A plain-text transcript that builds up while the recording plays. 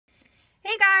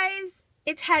Hey guys,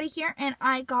 it's Hattie here, and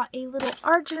I got a little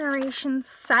Our Generation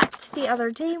set the other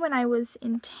day when I was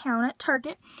in town at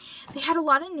Target. They had a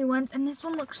lot of new ones, and this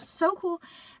one looks so cool.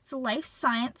 It's a life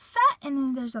science set, and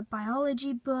then there's a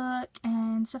biology book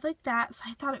and stuff like that, so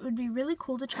I thought it would be really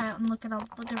cool to try out and look at all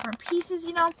the different pieces,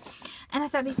 you know, and I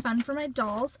thought it'd be fun for my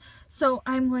dolls. So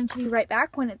I'm going to be right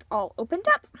back when it's all opened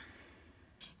up.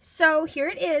 So here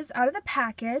it is out of the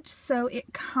package. So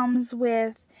it comes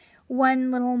with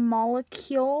one little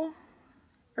molecule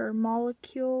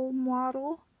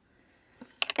model,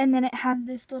 and then it has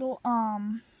this little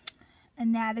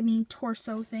anatomy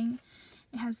torso thing.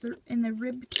 It has the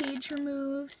rib cage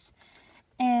removes,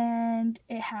 and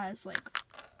it has like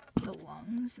the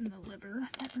lungs and the liver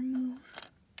that remove.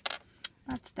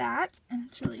 That's that, and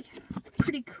it's really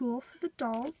pretty cool for the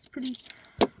dolls. Pretty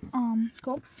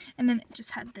cool. And then it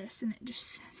just had this, and it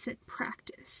just said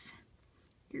practice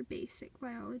your basic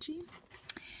biology.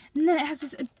 And then it has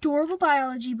this adorable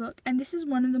biology book, and this is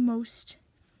one of the most,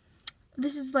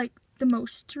 this is like the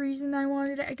most reason I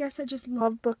wanted it. I guess I just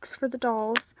love books for the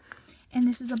dolls. And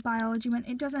this is a biology one.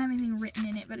 It doesn't have anything written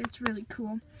in it, but it's really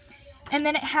cool. And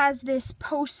then it has this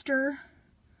poster.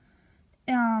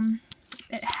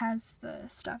 It has the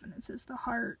stuff, and it says the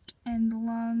heart and the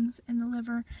lungs and the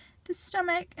liver, the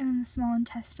stomach, and then the small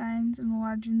intestines and the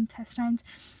large intestines.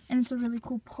 And it's a really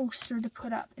cool poster to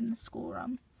put up in the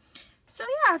schoolroom. So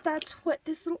yeah, that's what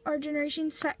this little Our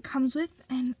Generation set comes with,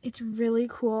 and it's really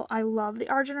cool. I love the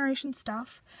Our Generation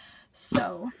stuff.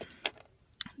 So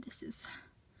this is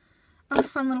a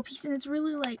fun little piece, and it's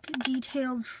really like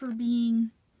detailed for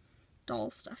being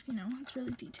doll stuff, you know. It's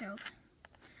really detailed.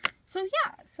 So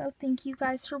yeah, so thank you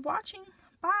guys for watching.